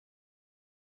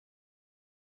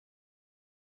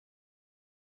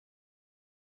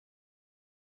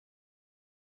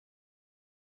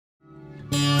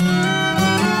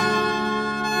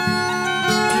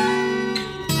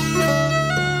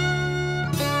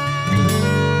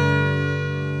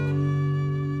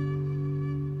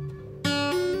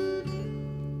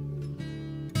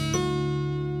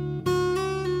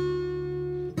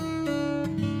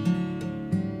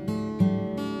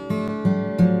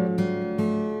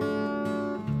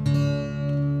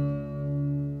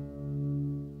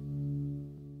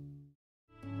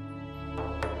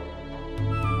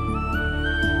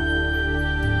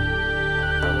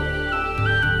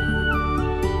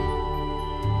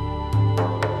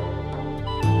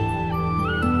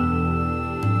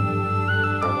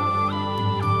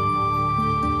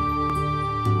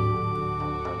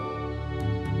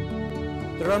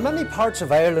There are many parts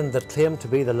of Ireland that claim to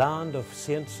be the land of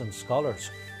saints and scholars.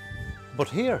 But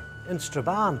here, in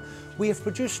Strabane, we have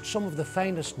produced some of the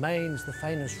finest minds, the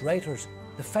finest writers,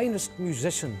 the finest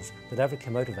musicians that ever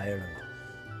came out of Ireland.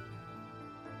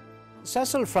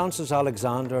 Cecil Frances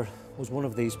Alexander was one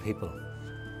of these people.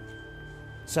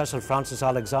 Cecil Frances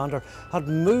Alexander had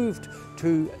moved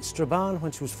to Strabane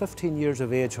when she was 15 years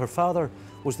of age. Her father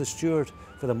was the steward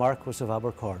for the Marquess of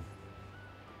Abercorn.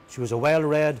 She was a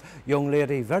well-read young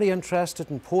lady, very interested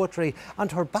in poetry,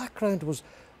 and her background was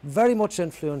very much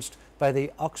influenced by the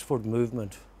Oxford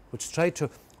movement, which tried to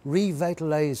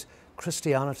revitalise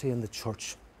Christianity in the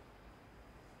church.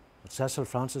 But Cecil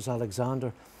Frances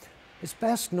Alexander is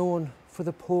best known for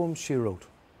the poems she wrote.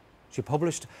 She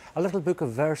published a little book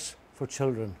of verse for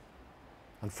children,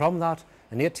 and from that,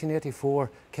 in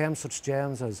 1884, came such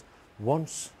gems as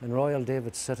 "Once in Royal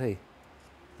David's City,"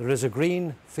 "There is a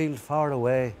green field far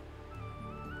away,"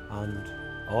 and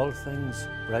 "All things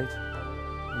bright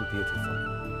and beautiful."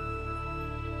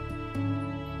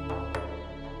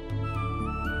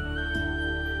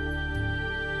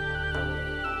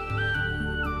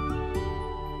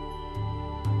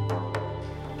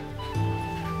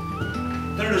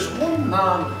 There is one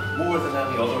man more than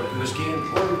any other who has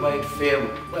gained worldwide fame,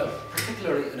 well,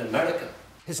 particularly in America.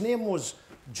 His name was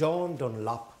John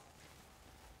Dunlap.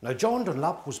 Now, John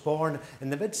Dunlap was born in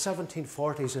the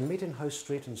mid-1740s in Meetinghouse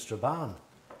Street in Strabane,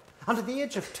 and at the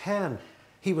age of 10,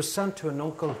 he was sent to an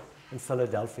uncle in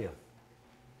Philadelphia.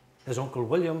 His uncle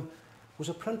William was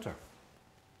a printer,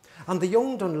 and the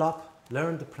young Dunlap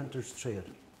learned the printer's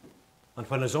trade. And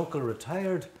when his uncle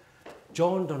retired,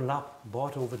 John Dunlap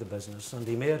bought over the business, and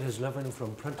he made his living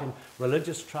from printing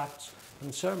religious tracts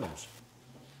and sermons.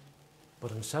 But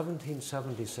in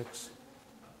 1776,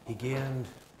 he gained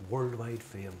worldwide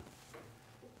fame.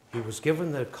 He was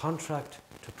given the contract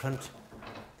to print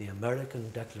the American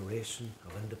Declaration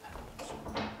of Independence.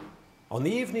 On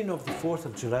the evening of the 4th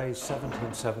of July,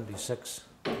 1776,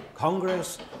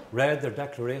 Congress read their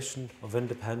Declaration of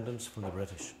Independence from the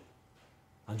British.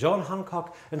 And John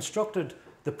Hancock instructed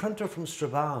the printer from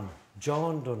Strabane,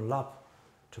 John Dunlap,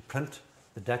 to print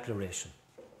the Declaration.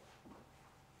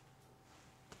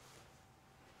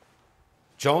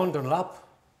 John Dunlap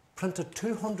printed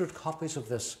 200 copies of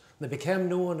this. They became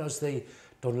known as the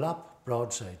Dunlap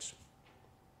broadsides.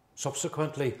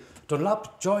 Subsequently,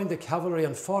 Dunlap joined the cavalry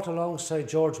and fought alongside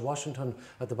George Washington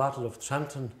at the Battle of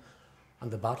Trenton and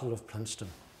the Battle of Princeton.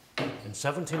 In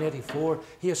 1784,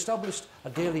 he established a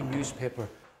daily newspaper,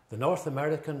 the North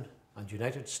American and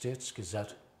United States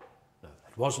Gazette. Now,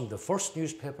 it wasn't the first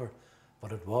newspaper,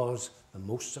 but it was the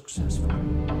most successful.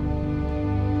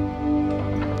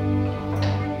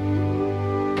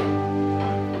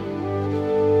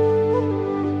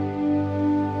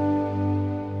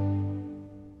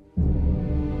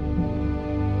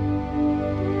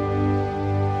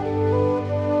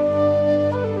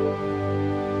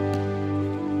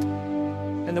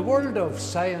 In the world of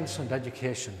science and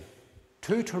education,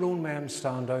 two Tyrone men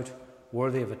stand out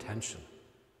worthy of attention: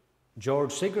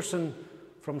 George Sigerson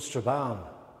from Strabane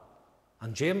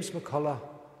and James McCullagh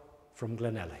from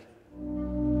Glenelly.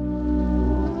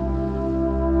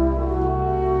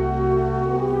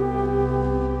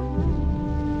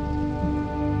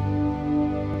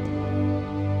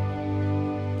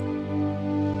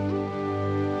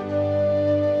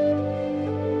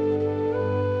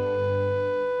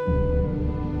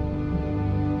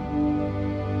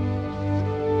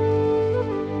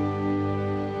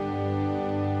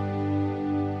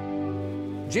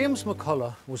 James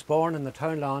McCullagh was born in the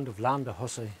townland of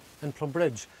Llandahussy in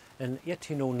Plumbridge in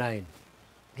 1809.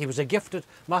 He was a gifted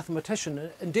mathematician.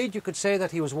 Indeed, you could say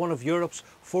that he was one of Europe's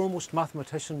foremost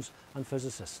mathematicians and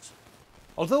physicists.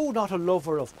 Although not a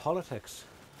lover of politics,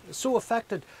 so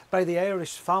affected by the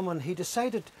Irish famine, he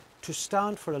decided to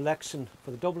stand for election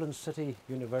for the Dublin City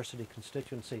University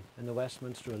constituency in the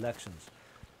Westminster elections.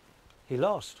 He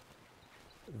lost.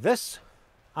 This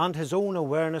and his own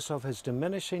awareness of his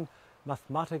diminishing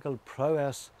mathematical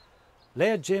prowess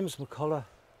led James McCullagh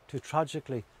to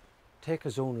tragically take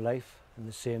his own life in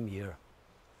the same year.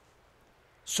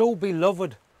 So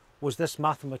beloved was this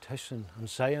mathematician and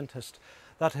scientist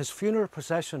that his funeral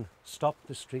procession stopped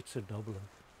the streets of Dublin.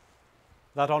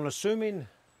 That unassuming,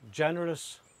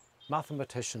 generous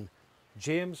mathematician,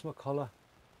 James McCullagh,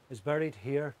 is buried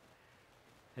here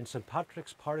in St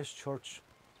Patrick's Parish Church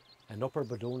in Upper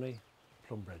Bodoni,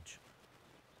 Plumbridge.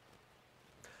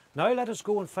 Now let us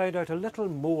go and find out a little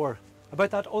more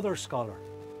about that other scholar,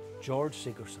 George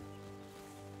Sigerson.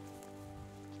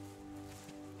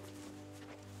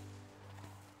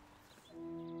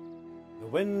 The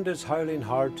wind is howling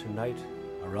hard tonight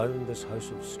around this house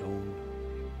of stone.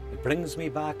 It brings me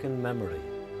back in memory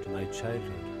to my childhood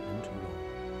in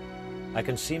Tyrone. I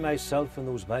can see myself in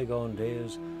those bygone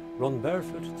days run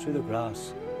barefoot through the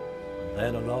grass and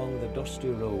then along the dusty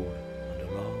road and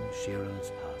along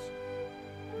Sperrins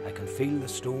Pass. I can feel the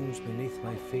stones beneath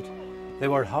my feet. They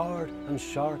were hard and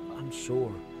sharp and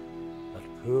sore. That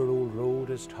poor old road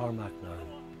is tarmac now.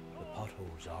 The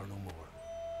potholes are no more.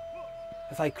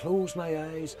 If I close my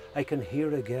eyes, I can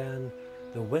hear again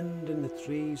the wind in the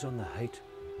trees on the height.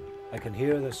 I can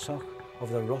hear the suck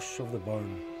of the rush of the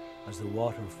burn as the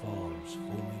water falls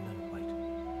foaming and white.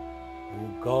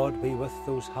 Oh, God be with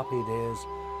those happy days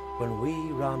when we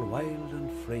ran wild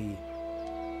and free.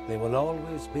 They will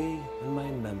always be in my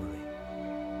memory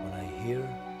when I hear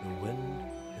the wind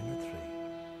in the tree.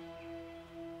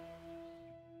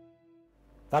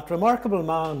 That remarkable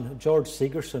man, George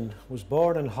Sigerson, was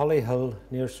born in Hollyhill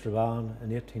near Strabane in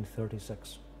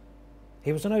 1836.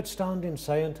 He was an outstanding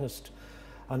scientist,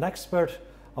 an expert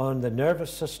on the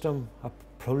nervous system, a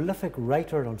prolific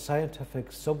writer on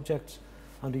scientific subjects,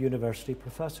 and a university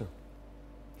professor.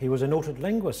 He was a noted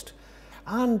linguist,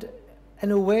 and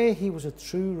in a way he was a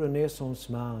true Renaissance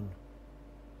man.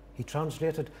 He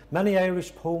translated many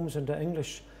Irish poems into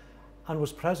English and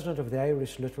was president of the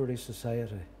Irish Literary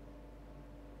Society.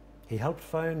 He helped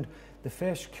found the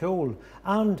Feis Ceoil,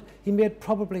 and he made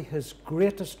probably his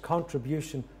greatest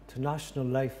contribution to national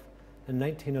life in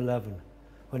 1911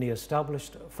 when he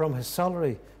established from his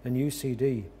salary in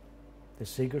UCD the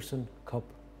Sigerson Cup.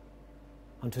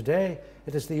 And today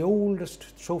it is the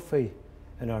oldest trophy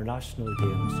in our national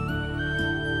games.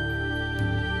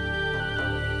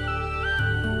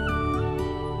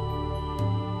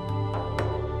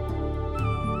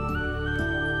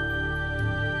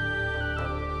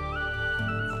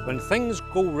 When things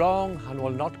go wrong and will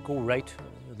not go right,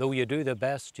 though you do the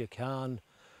best you can,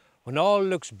 when all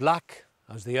looks black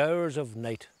as the hours of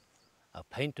night, a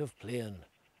pint of plain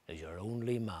is your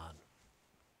only man.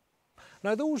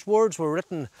 Now those words were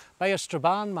written by a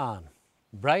Strabane man,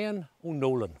 Brian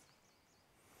O'Nolan.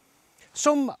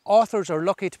 Some authors are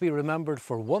lucky to be remembered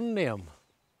for one name,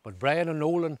 but Brian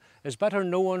O'Nolan is better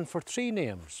known for three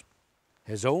names: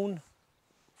 his own,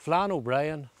 Flann O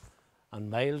Brien, and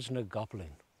Miles na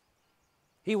Gopling.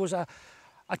 He was a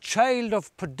child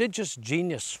of prodigious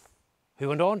genius who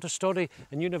went on to study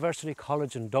in University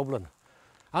College in Dublin.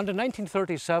 And in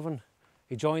 1937,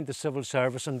 he joined the civil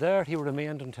service, and there he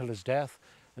remained until his death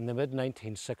in the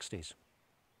mid-1960s.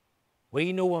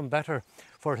 We know him better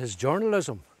for his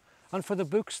journalism and for the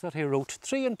books that he wrote,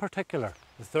 three in particular: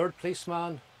 The Third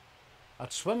Policeman,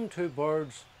 At Swim Two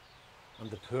Birds,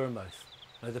 and The Poor Mouth.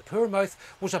 Now, The Poor Mouth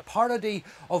was a parody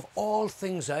of all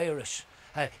things Irish.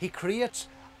 He creates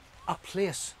a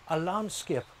place, a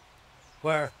landscape,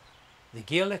 where the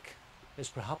Gaelic is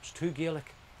perhaps too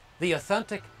Gaelic, the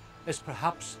authentic is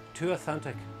perhaps too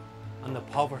authentic, and the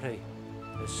poverty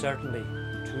is certainly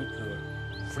too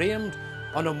poor. Framed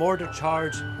on a murder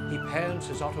charge, he pens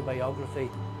his autobiography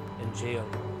in jail,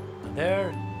 and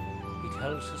there he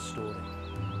tells his story.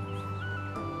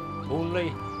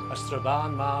 Only a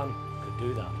Strabane man could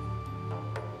do that.